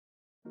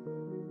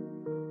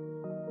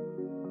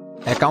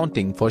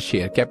Accounting for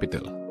share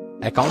capital.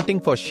 Accounting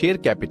for share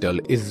capital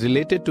is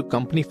related to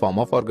company form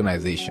of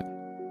organization.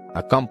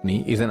 A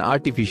company is an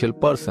artificial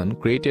person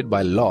created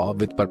by law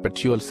with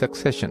perpetual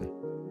succession.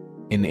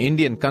 In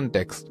Indian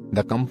context,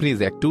 the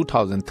Companies Act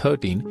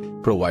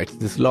 2013 provides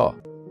this law.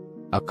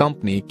 A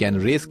company can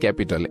raise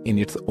capital in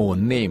its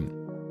own name.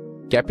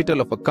 Capital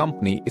of a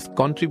company is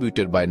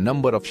contributed by a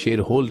number of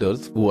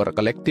shareholders who are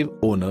collective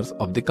owners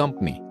of the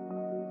company.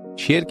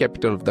 Share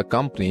capital of the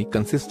company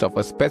consists of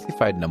a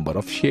specified number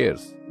of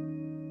shares.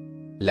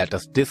 Let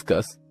us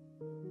discuss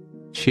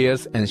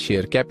shares and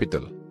share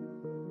capital.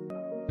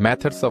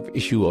 Methods of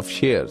issue of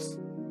shares.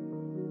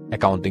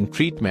 Accounting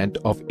treatment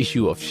of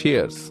issue of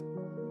shares.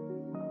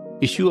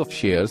 Issue of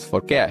shares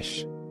for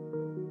cash.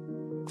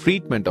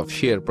 Treatment of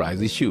share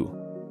price issue.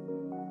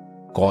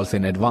 Calls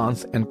in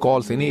advance and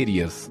calls in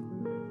arrears.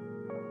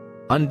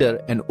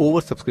 Under and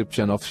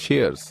oversubscription of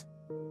shares.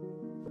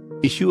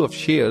 Issue of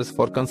shares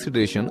for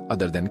consideration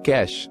other than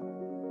cash.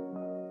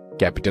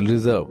 Capital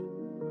reserve.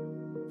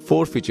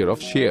 Forfeiture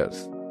of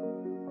shares.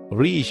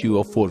 Reissue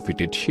of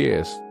forfeited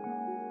shares.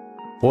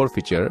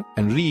 Forfeiture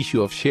and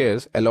reissue of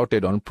shares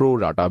allotted on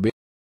pro-rata basis.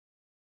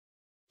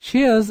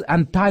 Shares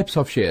and types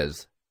of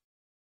shares.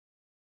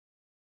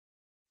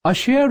 A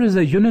share is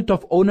a unit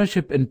of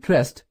ownership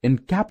interest in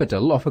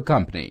capital of a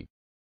company.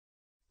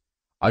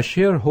 A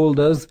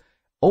shareholder's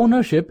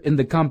ownership in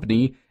the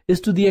company is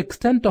to the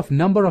extent of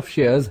number of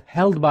shares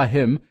held by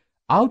him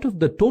out of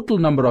the total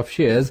number of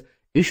shares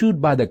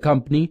issued by the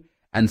company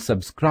and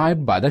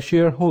subscribed by the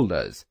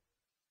shareholders.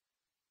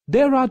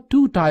 There are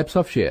two types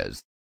of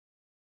shares: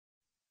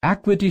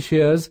 equity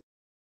shares,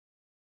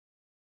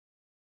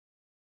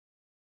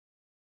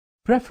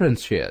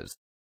 preference shares.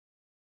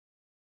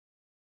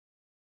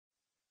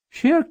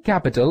 Share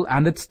capital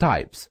and its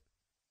types.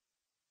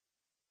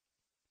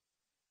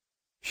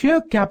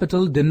 Share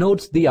capital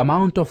denotes the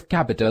amount of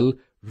capital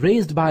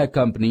raised by a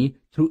company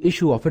through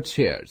issue of its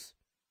shares.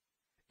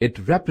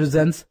 It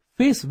represents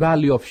face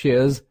value of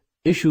shares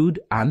issued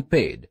and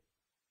paid.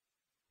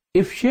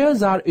 If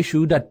shares are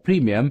issued at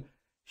premium,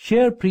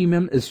 share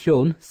premium is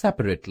shown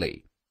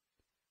separately.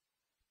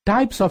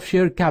 Types of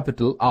share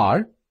capital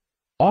are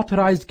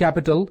authorized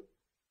capital,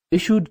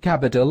 issued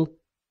capital,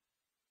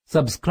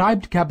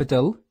 subscribed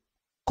capital,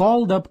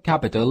 called up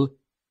capital,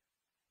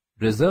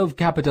 reserve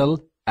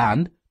capital,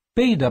 and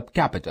paid up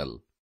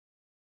capital.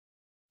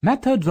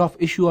 Methods of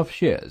issue of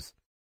shares.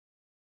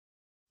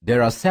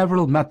 There are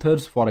several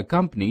methods for a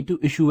company to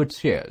issue its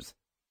shares.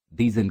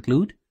 These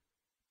include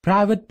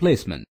private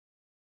placement,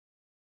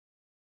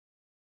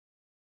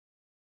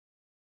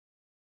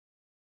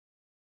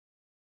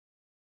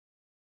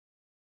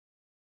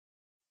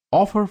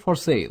 offer for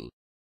sale,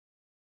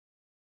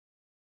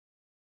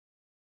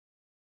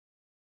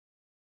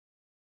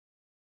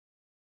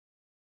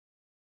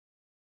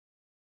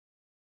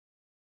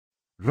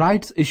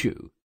 rights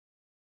issue,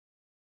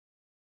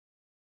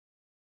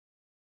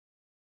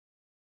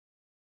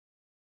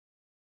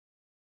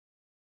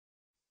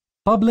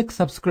 public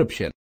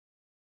subscription,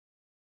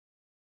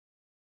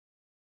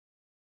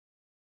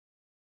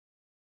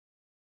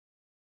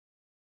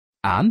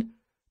 and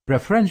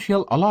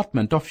preferential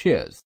allotment of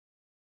shares.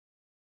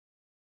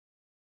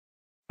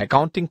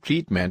 Accounting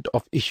treatment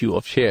of issue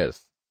of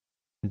shares.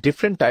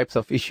 Different types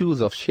of issues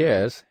of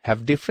shares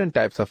have different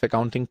types of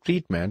accounting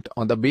treatment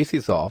on the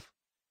basis of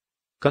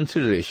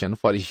consideration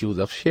for issues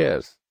of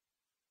shares,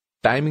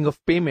 timing of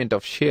payment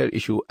of share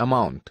issue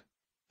amount,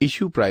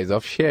 issue price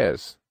of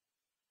shares,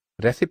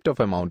 receipt of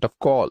amount of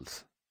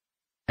calls,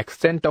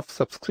 extent of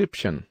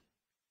subscription,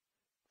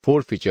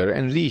 forfeiture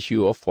and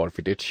reissue of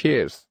forfeited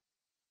shares,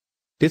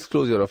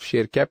 disclosure of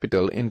share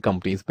capital in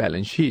company's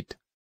balance sheet.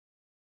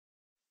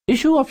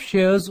 Issue of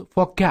shares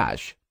for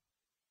cash.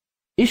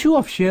 Issue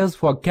of shares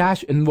for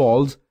cash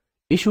involves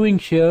issuing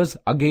shares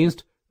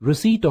against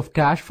receipt of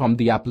cash from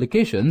the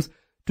applications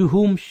to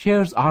whom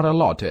shares are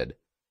allotted.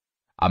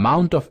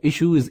 Amount of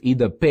issue is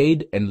either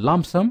paid in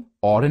lump sum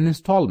or in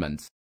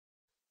installments.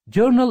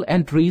 Journal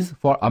entries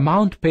for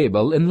amount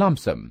payable in lump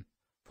sum.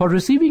 For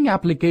receiving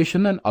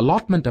application and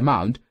allotment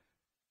amount,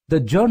 the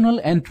journal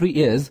entry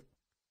is: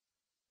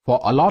 for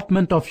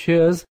allotment of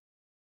shares,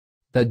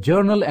 the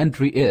journal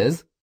entry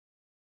is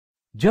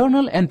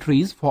journal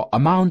entries for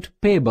amount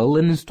payable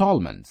in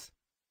installments.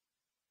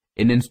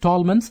 In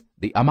installments,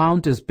 the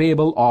amount is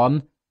payable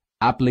on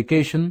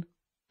application,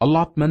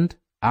 allotment,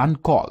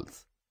 and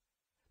calls.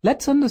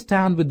 Let's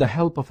understand with the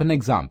help of an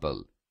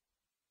example.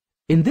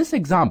 In this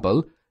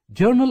example,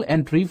 journal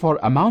entry for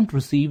amount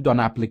received on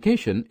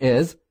application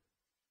is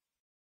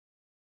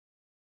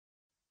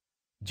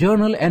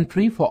journal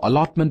entry for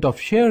allotment of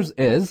shares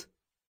is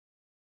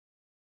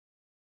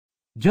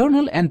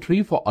journal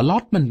entry for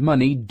allotment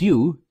money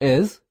due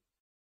is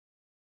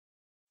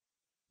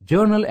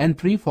journal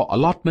entry for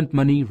allotment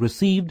money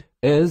received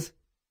is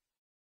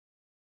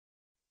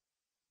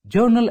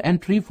journal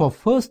entry for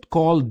first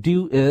call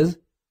due is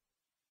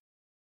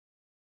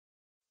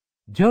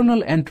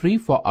journal entry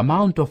for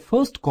amount of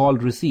first call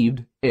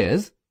received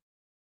is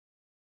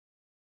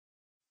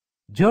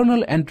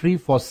journal entry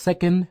for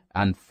second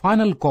and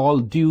final call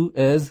due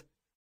is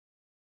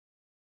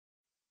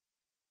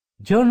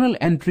journal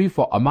entry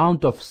for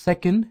amount of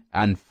second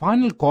and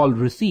final call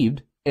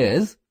received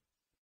is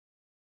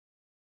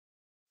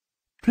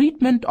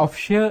treatment of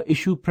share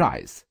issue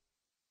price.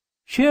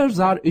 Shares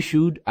are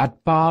issued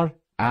at par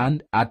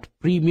and at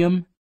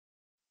premium.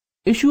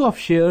 Issue of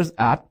shares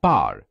at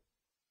par.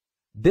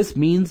 This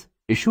means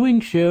issuing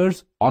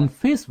shares on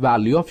face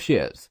value of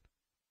shares.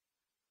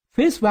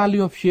 Face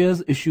value of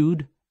shares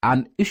issued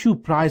and issue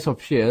price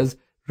of shares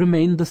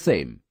remain the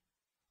same.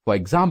 For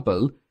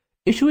example,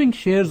 issuing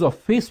shares of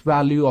face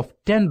value of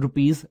 10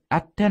 rupees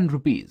at 10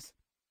 rupees.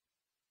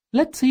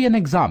 Let's see an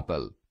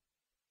example.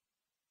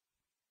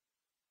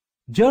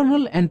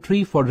 Journal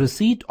entry for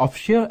receipt of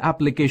share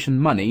application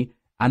money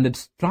and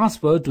its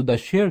transfer to the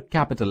share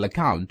capital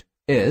account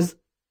is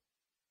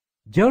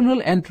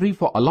journal entry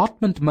for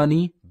allotment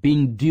money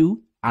being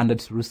due and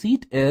its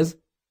receipt is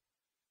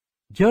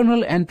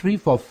journal entry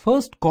for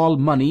first call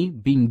money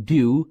being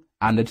due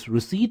and its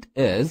receipt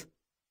is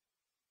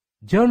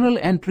journal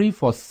entry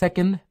for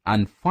second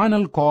and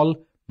final call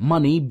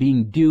money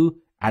being due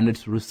and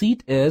its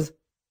receipt is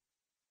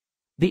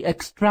the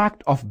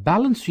extract of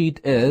balance sheet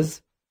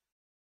is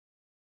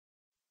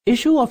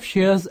issue of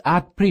shares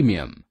at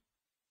premium.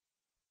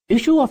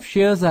 Issue of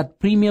shares at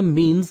premium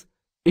means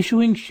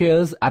issuing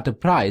shares at a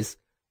price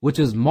which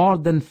is more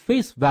than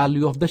face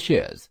value of the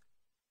shares.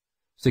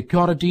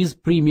 Securities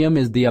premium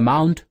is the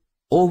amount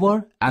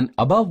over and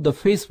above the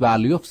face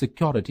value of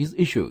securities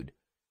issued.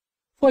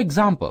 For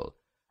example,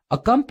 a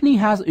company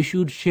has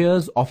issued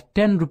shares of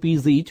 10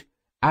 rupees each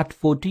at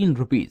 14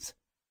 rupees.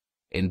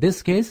 In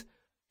this case,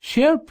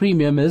 share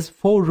premium is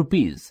 4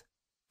 rupees,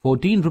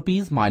 14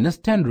 rupees minus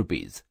 10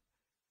 rupees.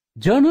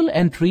 Journal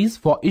entries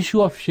for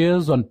issue of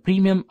shares on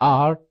premium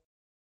are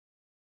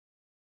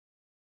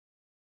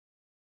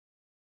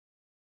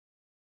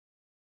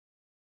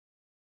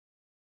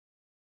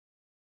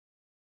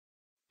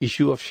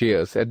Issue of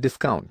shares at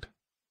discount.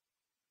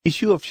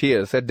 Issue of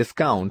shares at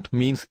discount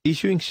means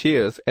issuing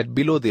shares at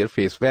below their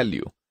face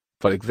value.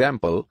 For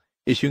example,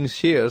 issuing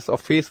shares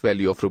of face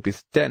value of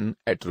rupees 10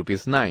 at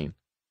rupees 9.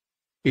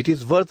 It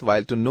is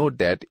worthwhile to note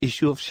that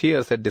issue of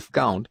shares at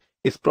discount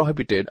is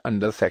prohibited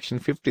under Section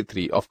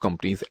 53 of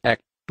Companies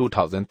Act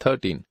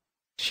 2013.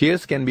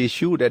 Shares can be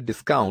issued at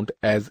discount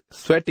as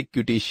sweat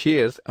equity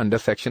shares under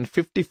Section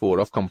 54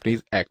 of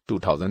Companies Act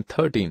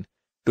 2013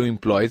 to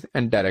employees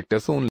and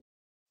directors only.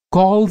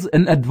 Calls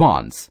in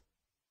advance.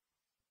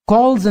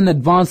 Calls in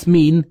advance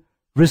mean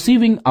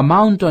receiving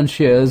amount on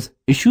shares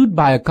issued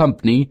by a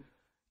company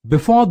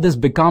before this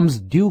becomes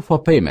due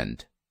for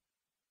payment.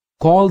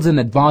 Calls in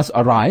advance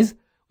arise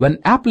when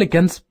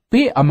applicants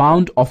pay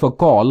amount of a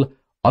call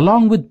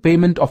along with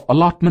payment of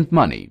allotment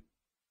money.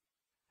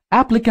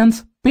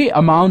 Applicants pay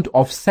amount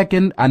of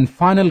second and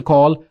final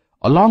call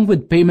along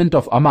with payment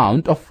of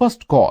amount of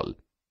first call.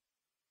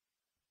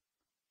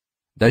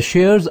 The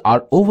shares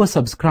are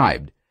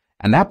oversubscribed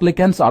and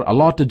applicants are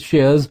allotted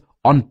shares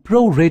on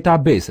pro-rata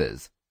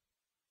basis.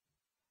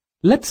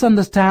 Let's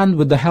understand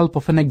with the help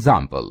of an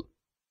example.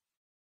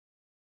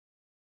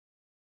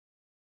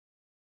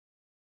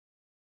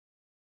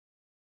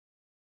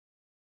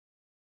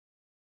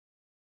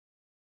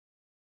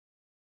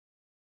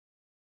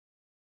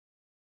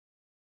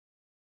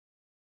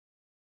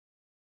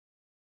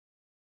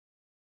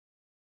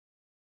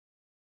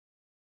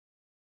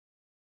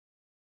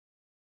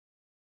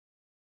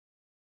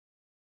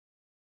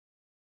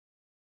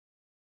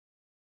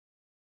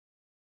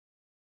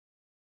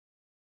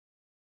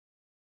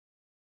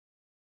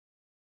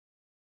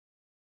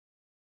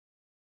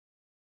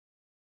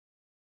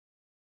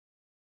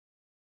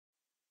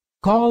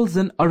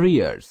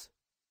 Calls-In-Arrears.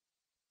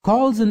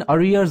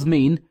 Calls-In-Arrears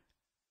mean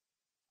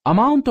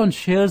amount on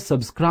shares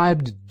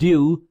subscribed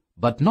due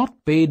but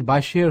not paid by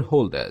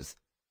shareholders.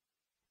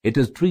 It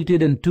is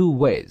treated in two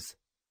ways: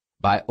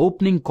 by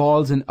opening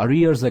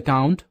calls-in-arrears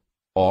account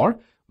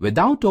or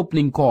without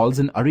opening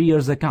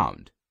calls-in-arrears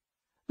account.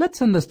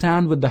 Let's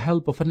understand with the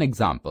help of an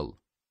example.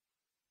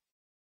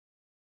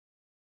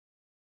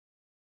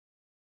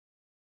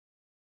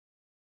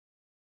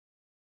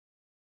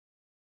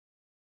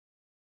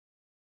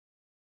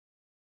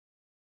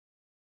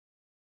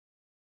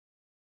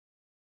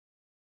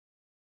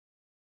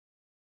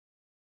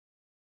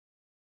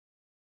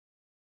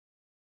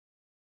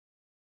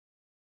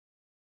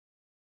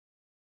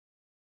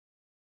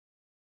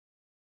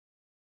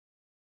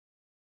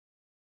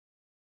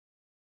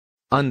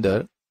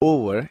 Under,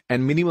 over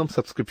and minimum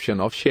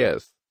subscription of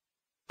shares.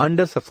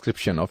 Under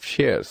subscription of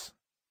shares.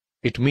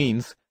 It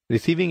means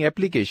receiving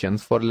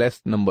applications for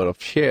less number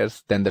of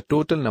shares than the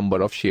total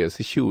number of shares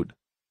issued.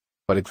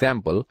 For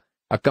example,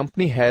 a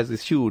company has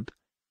issued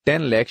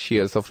 10 lakh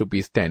shares of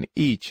rupees 10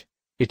 each.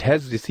 It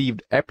has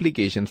received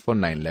applications for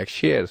 9 lakh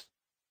shares.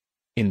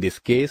 In this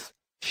case,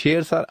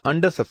 shares are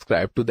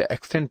undersubscribed to the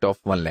extent of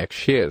 1 lakh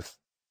shares.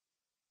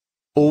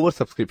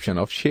 Oversubscription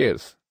of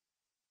shares.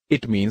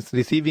 It means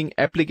receiving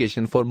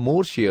application for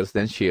more shares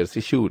than shares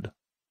issued.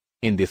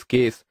 In this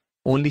case,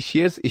 only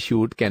shares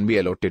issued can be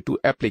allotted to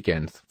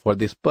applicants. For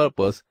this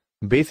purpose,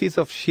 basis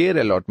of share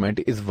allotment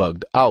is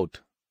worked out.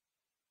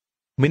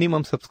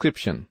 Minimum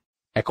subscription.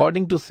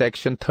 According to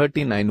Section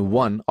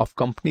 39(1) of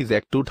Companies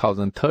Act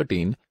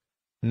 2013,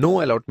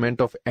 no allotment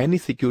of any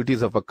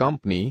securities of a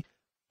company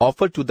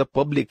offered to the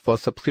public for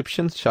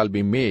subscriptions shall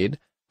be made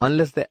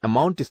unless the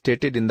amount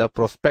stated in the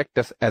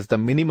prospectus as the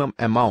minimum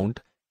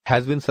amount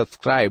has been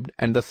subscribed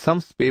and the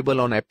sums payable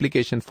on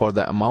application for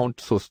the amount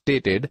so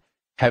stated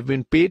have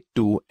been paid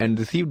to and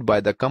received by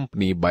the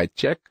company by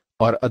check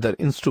or other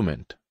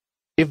instrument.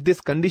 If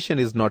this condition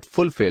is not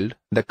fulfilled,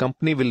 the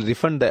company will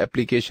refund the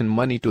application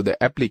money to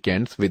the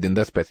applicants within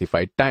the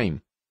specified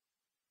time.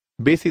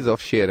 Basis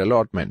of share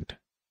allotment.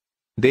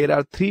 There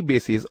are three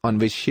bases on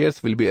which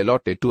shares will be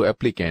allotted to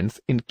applicants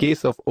in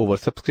case of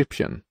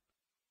oversubscription: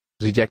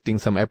 rejecting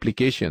some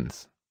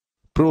applications,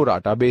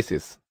 pro-rata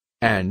basis,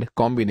 and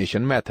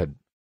combination method.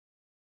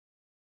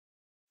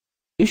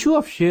 Issue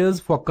of shares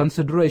for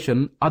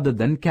consideration other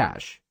than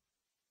cash.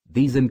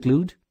 These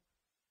include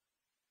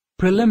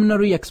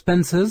preliminary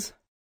expenses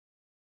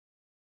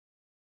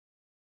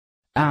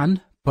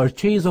and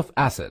purchase of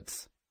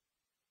assets.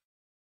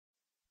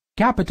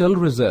 Capital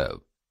reserve.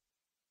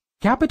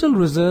 Capital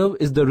reserve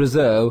is the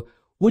reserve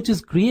which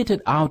is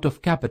created out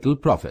of capital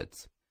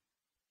profits.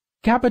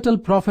 Capital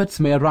profits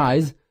may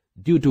arise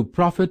due to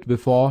profit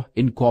before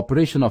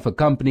incorporation of a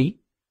company,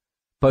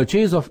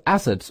 purchase of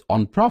assets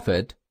on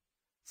profit,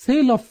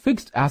 sale of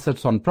fixed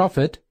assets on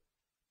profit,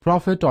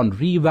 profit on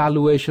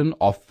revaluation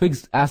of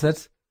fixed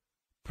assets,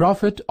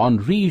 profit on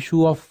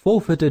reissue of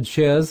forfeited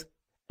shares,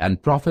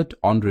 and profit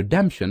on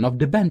redemption of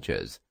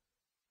debentures.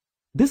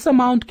 This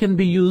amount can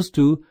be used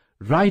to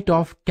write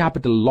off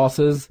capital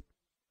losses,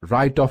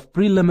 write off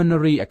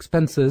preliminary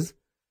expenses,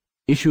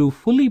 issue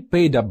fully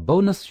paid up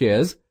bonus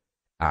shares,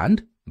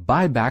 and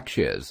buy back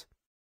shares.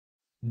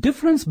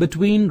 Difference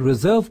between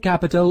reserve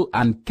capital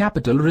and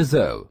capital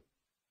reserve.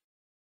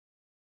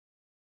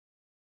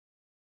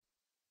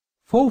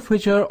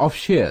 Forfeiture of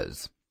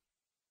shares.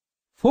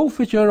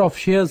 Forfeiture of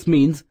shares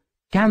means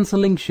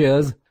cancelling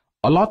shares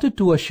allotted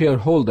to a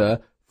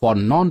shareholder for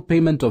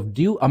non-payment of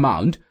due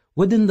amount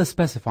within the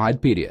specified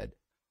period.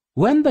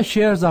 When the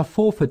shares are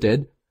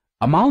forfeited,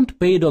 amount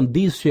paid on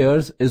these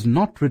shares is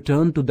not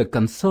returned to the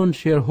concerned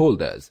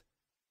shareholders.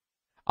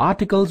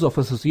 Articles of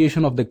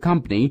Association of the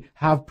company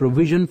have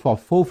provision for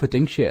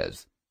forfeiting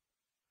shares.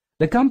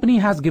 The company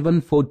has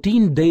given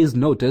 14 days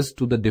notice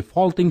to the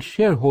defaulting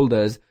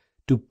shareholders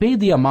to pay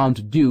the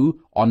amount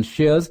due on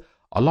shares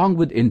along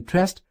with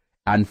interest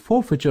and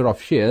forfeiture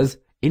of shares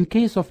in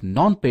case of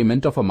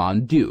non-payment of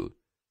amount due.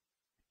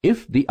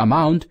 If the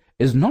amount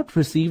is not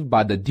received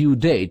by the due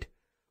date,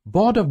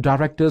 Board of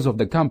Directors of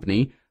the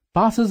company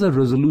passes a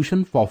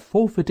resolution for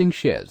forfeiting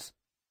shares.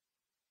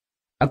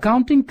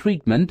 Accounting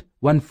treatment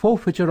when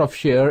forfeiture of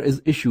share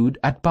is issued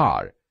at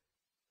par.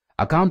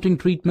 Accounting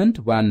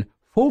treatment when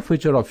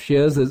forfeiture of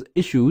shares is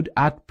issued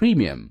at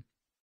premium.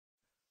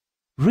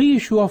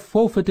 Reissue of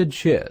forfeited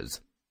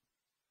shares.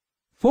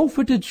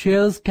 Forfeited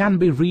shares can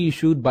be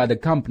reissued by the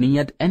company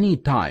at any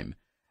time,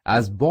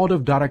 as Board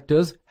of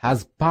Directors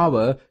has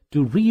power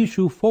to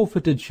reissue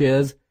forfeited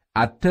shares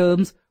at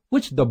terms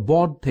which the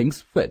board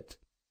thinks fit.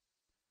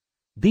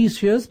 These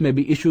shares may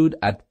be issued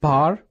at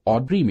par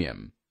or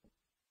premium.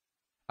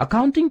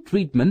 Accounting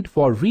treatment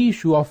for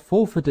reissue of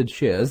forfeited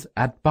shares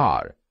at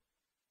par.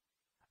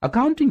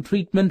 Accounting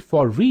treatment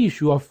for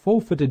reissue of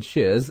forfeited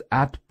shares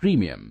at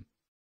premium.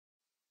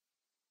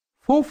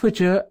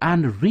 Forfeiture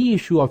and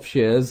reissue of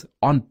shares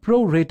on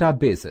pro-rata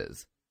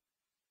basis.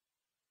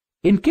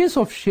 In case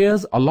of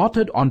shares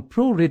allotted on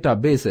pro-rata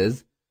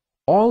basis,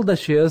 all the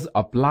shares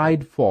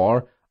applied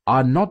for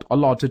are not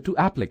allotted to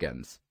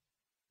applicants.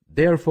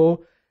 Therefore,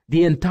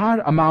 the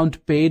entire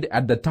amount paid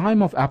at the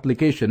time of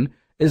application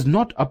is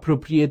not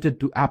appropriated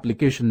to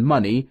application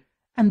money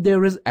and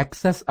there is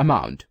excess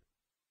amount.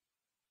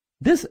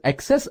 This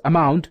excess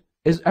amount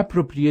is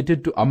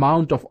appropriated to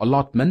amount of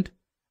allotment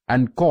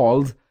and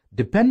calls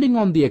depending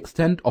on the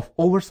extent of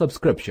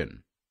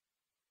oversubscription.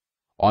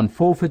 On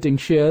forfeiting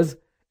shares,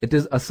 it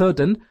is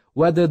ascertained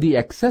whether the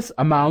excess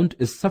amount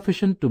is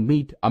sufficient to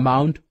meet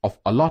amount of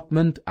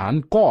allotment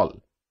and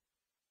call.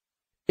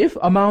 If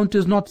amount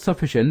is not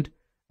sufficient,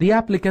 the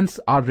applicants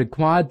are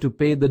required to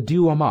pay the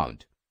due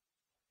amount.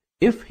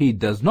 If he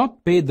does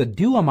not pay the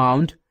due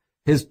amount,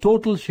 his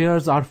total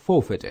shares are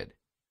forfeited.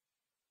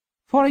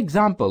 For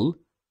example,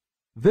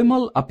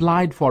 Vimal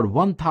applied for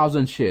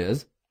 1000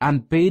 shares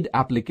and paid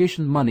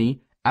application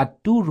money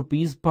at 2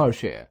 rupees per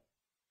share.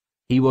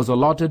 He was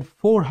allotted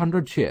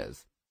 400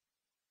 shares.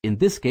 In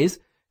this case,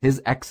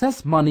 his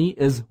excess money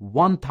is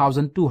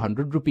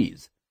 1200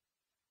 rupees.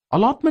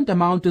 Allotment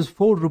amount is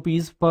 4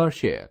 rupees per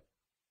share.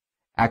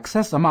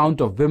 Excess amount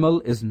of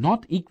Vimal is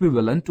not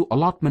equivalent to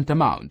allotment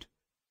amount.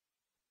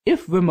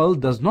 If Vimal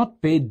does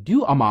not pay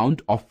due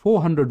amount of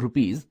 400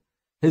 rupees,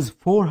 his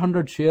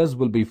 400 shares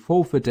will be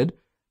forfeited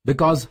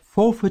because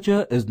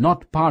forfeiture is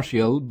not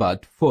partial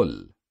but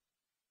full.